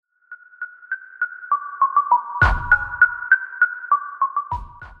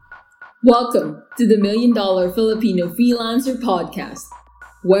Welcome to the Million Dollar Filipino Freelancer Podcast,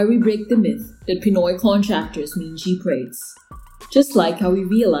 where we break the myth that Pinoy contractors mean cheap rates. Just like how we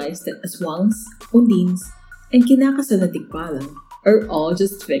realized that aswangs, undins, and kinakasanatipalang are all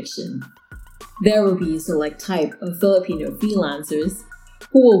just fiction. There will be a select type of Filipino freelancers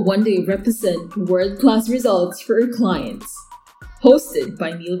who will one day represent world-class results for our clients. Hosted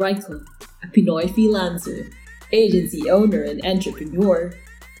by Neil Reichel, a Pinoy freelancer, agency owner, and entrepreneur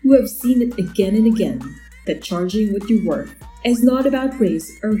who have seen it again and again that charging what you worth is not about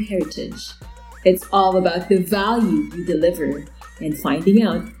race or heritage. It's all about the value you deliver and finding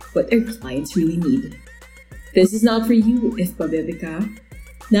out what our clients really need. This is not for you if pabebe ka,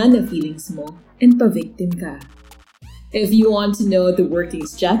 nana feelings mo, and pa-victim ka. If you want to know the working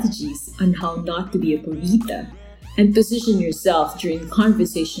strategies on how not to be a purita and position yourself during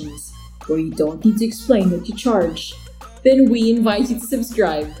conversations where you don't need to explain what you charge, then we invite you to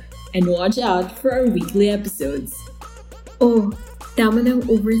subscribe and watch out for our weekly episodes. Oh, tama ng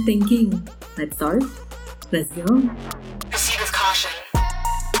overthinking. Let's start? Let's go! Proceed with caution.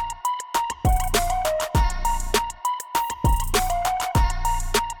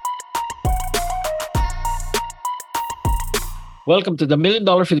 Welcome to the Million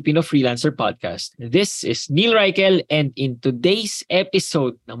Dollar Filipino Freelancer Podcast. This is Neil Reichel, and in today's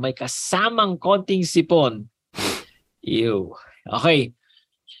episode na may kasamang konting sipon. Okay,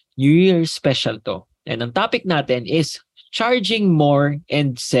 New Year special to. And ang topic natin is charging more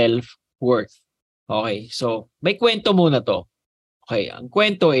and self-worth. Okay, so may kwento muna to. Okay, ang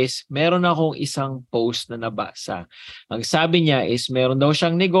kwento is meron akong isang post na nabasa. Ang sabi niya is meron daw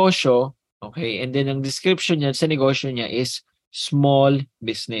siyang negosyo, okay, and then ang description niya sa negosyo niya is small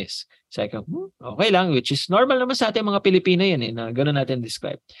business. So, okay lang, which is normal naman sa ating mga Pilipino yan na gano'n natin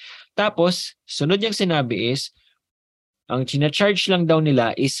describe. Tapos, sunod niyang sinabi is, ang charge lang daw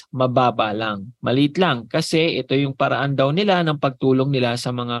nila is mababa lang. Maliit lang kasi ito yung paraan daw nila ng pagtulong nila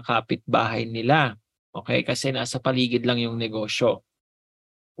sa mga kapitbahay nila. Okay? Kasi nasa paligid lang yung negosyo.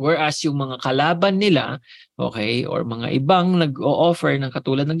 Whereas yung mga kalaban nila, okay, or mga ibang nag-o-offer ng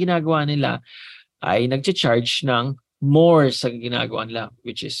katulad ng ginagawa nila, ay nag-charge ng more sa ginagawa nila,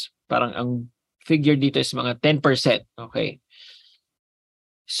 which is parang ang figure dito is mga 10%. Okay?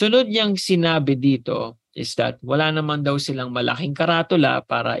 Sunod niyang sinabi dito is that wala naman daw silang malaking karatula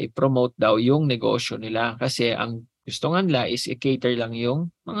para i-promote daw yung negosyo nila kasi ang gusto nga nila is i-cater lang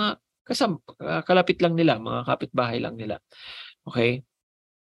yung mga kalapit lang nila, mga kapitbahay lang nila. Okay?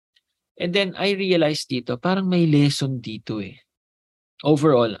 And then I realized dito, parang may lesson dito eh.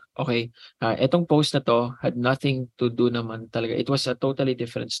 Overall, okay, etong post na to had nothing to do naman talaga. It was a totally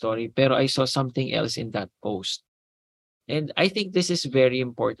different story, pero I saw something else in that post. And I think this is very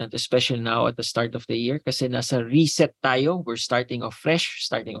important, especially now at the start of the year kasi nasa reset tayo. We're starting off fresh,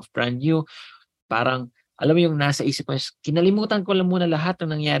 starting off brand new. Parang, alam mo yung nasa isip mo, kinalimutan ko lang muna lahat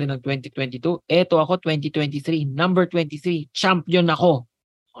ng nangyari ng 2022. Eto ako, 2023, number 23, champion ako.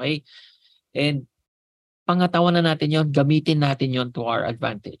 Okay? And pangatawan na natin yon, gamitin natin yon to our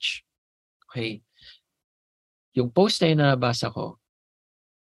advantage. Okay? Yung post na yun na nabasa ko,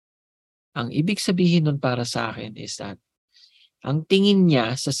 ang ibig sabihin nun para sa akin is that ang tingin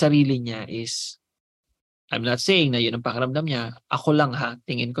niya sa sarili niya is, I'm not saying na yun ang pakiramdam niya, ako lang ha,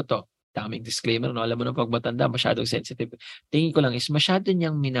 tingin ko to. Daming disclaimer, no? Alam mo na pag matanda, masyadong sensitive. Tingin ko lang is masyado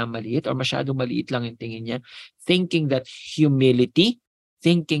niyang minamaliit or masyadong maliit lang yung tingin niya. Thinking that humility,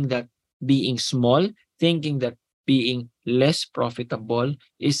 thinking that being small, thinking that being less profitable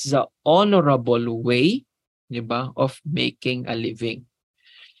is the honorable way, di ba, of making a living.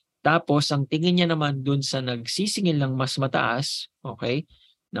 Tapos, ang tingin niya naman dun sa nagsisingil ng mas mataas, okay,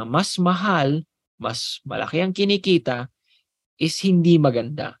 na mas mahal, mas malaki ang kinikita, is hindi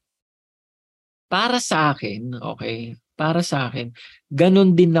maganda. Para sa akin, okay, para sa akin,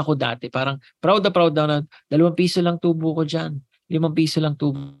 ganun din ako dati. Parang proud na 2 piso lang tubo ko dyan. 5 piso lang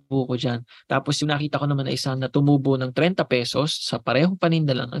tubo ko dyan. Tapos yung nakita ko naman na isa na tumubo ng 30 pesos sa parehong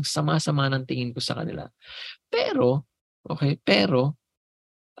paninda lang, ang sama-sama ng tingin ko sa kanila. Pero, okay,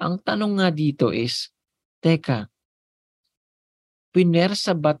 ang tanong nga dito is, teka,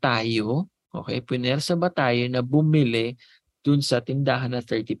 punersa ba tayo, okay, punersa ba tayo na bumili dun sa tindahan na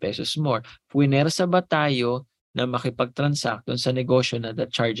 30 pesos more? Punersa ba tayo na makipag-transact dun sa negosyo na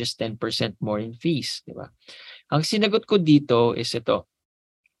that charges 10% more in fees? Di ba? Ang sinagot ko dito is ito.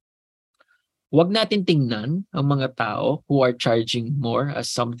 Huwag natin tingnan ang mga tao who are charging more as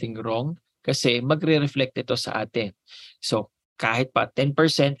something wrong kasi magre-reflect ito sa atin. So, kahit pa 10%,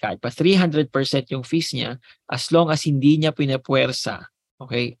 kahit pa 300% yung fees niya, as long as hindi niya pinapuwersa,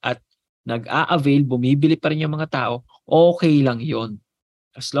 okay, at nag-a-avail, bumibili pa rin yung mga tao, okay lang yon.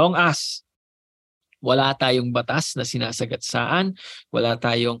 As long as wala tayong batas na sinasagatsaan, wala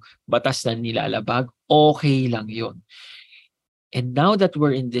tayong batas na nilalabag, okay lang yun. And now that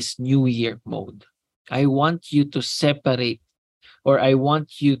we're in this new year mode, I want you to separate, or I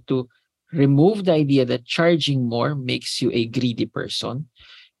want you to remove the idea that charging more makes you a greedy person,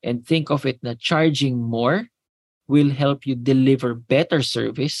 and think of it that charging more will help you deliver better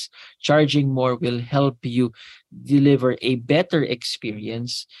service. Charging more will help you deliver a better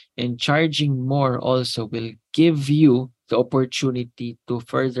experience, and charging more also will give you the opportunity to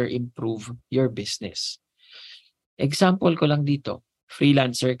further improve your business. Example ko lang dito,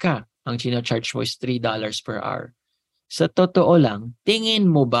 freelancer ka, ang charge mo is $3 per hour. Sa totoo lang,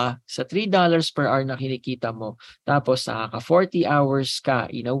 tingin mo ba sa $3 per hour na kinikita mo, tapos nakaka 40 hours ka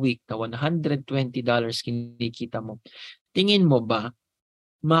in a week na $120 kinikita mo, tingin mo ba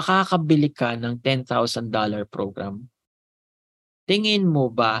makakabili ka ng $10,000 program? Tingin mo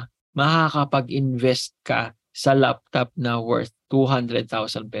ba makakapag-invest ka sa laptop na worth 200,000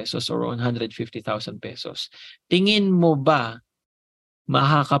 pesos or 150,000 pesos? Tingin mo ba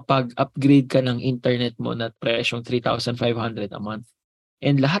makakapag-upgrade ka ng internet mo na presyong 3,500 a month?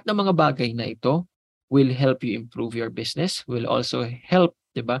 And lahat ng mga bagay na ito will help you improve your business, will also help,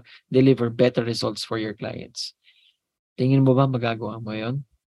 diba, deliver better results for your clients. Tingin mo ba magagawa mo yon?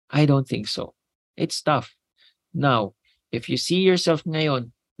 I don't think so. It's tough. Now, if you see yourself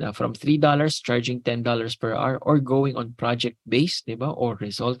ngayon na from $3 charging $10 per hour, or going on project-based, diba, or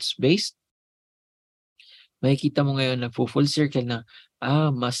results-based, makikita mo ngayon na full circle na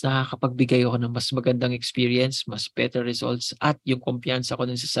mas nakakapagbigay ako ng mas magandang experience, mas better results, at yung kumpiyansa ko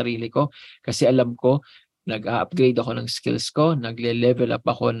din sa sarili ko kasi alam ko nag-upgrade ako ng skills ko, nagle-level up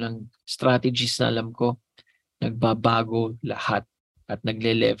ako ng strategies na alam ko, nagbabago lahat at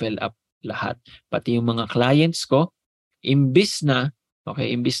nagle-level up lahat. Pati yung mga clients ko, imbis na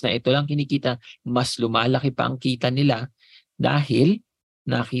ito lang kinikita, mas lumalaki pa ang kita nila dahil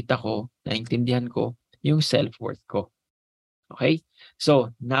nakita ko, naintindihan ko yung self-worth ko. Okay?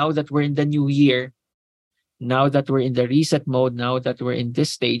 So, now that we're in the new year, now that we're in the reset mode, now that we're in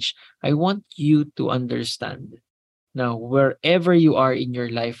this stage, I want you to understand now wherever you are in your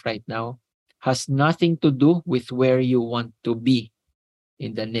life right now has nothing to do with where you want to be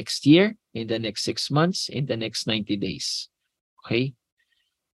in the next year, in the next 6 months, in the next 90 days. Okay?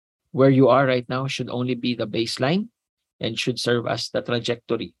 Where you are right now should only be the baseline and should serve as the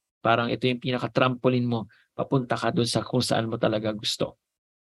trajectory. Parang ito yung pinaka-trampoline mo, papunta ka dun sa kung saan mo talaga gusto.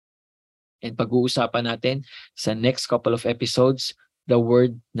 And pag-uusapan natin sa next couple of episodes, the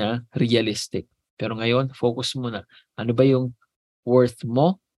word na realistic. Pero ngayon, focus muna. Ano ba yung worth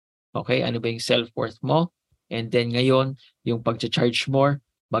mo? Okay? Ano ba yung self-worth mo? And then ngayon, yung pag-charge more,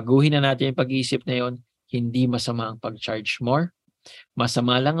 baguhin na natin yung pag-iisip na yun. Hindi masama ang pag-charge more.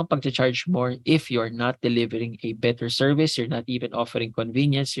 Masama lang ang pag-charge more if you're not delivering a better service, you're not even offering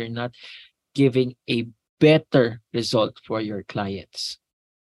convenience, you're not giving a better result for your clients.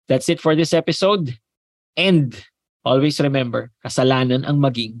 That's it for this episode. And always remember, kasalanan ang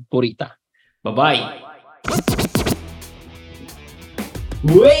maging purita. Bye-bye!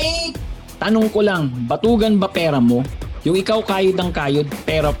 Wait! Tanong ko lang, batugan ba pera mo? Yung ikaw kayod ng kayod,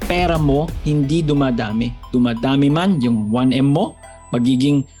 pero pera mo hindi dumadami. Dumadami man yung 1M mo,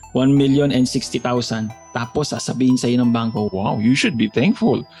 magiging 1,060,000. Tapos sasabihin sa'yo ng bangko, wow, you should be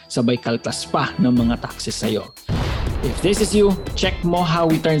thankful. Sabay kaltas pa ng mga taxes sa'yo. If this is you, check mo how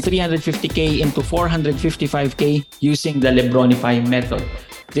we turn 350K into 455K using the Lebronify method.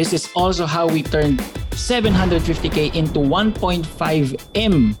 This is also how we turned 750K into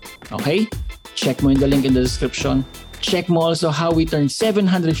 1.5M. Okay? Check mo in the link in the description. Check mo also how we turned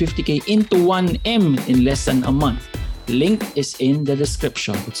 750K into 1M in less than a month. Link is in the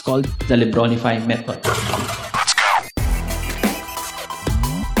description. It's called the Lebronify method.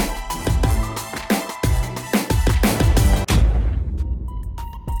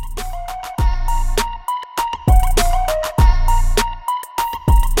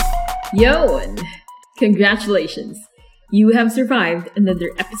 Yon! Congratulations! You have survived another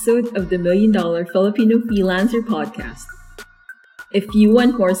episode of the $1 Million Filipino Freelancer Podcast. If you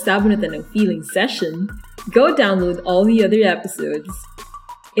want more Sabi na Tanong Feeling session, go download all the other episodes.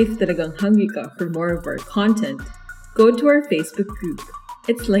 If talagang hungry ka for more of our content, go to our Facebook group.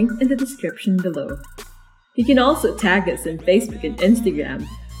 It's linked in the description below. You can also tag us on Facebook and Instagram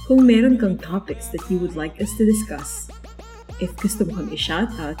kung meron kang topics that you would like us to discuss. If gusto mo kami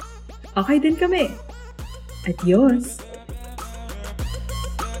shoutout, okay din kami. Adios!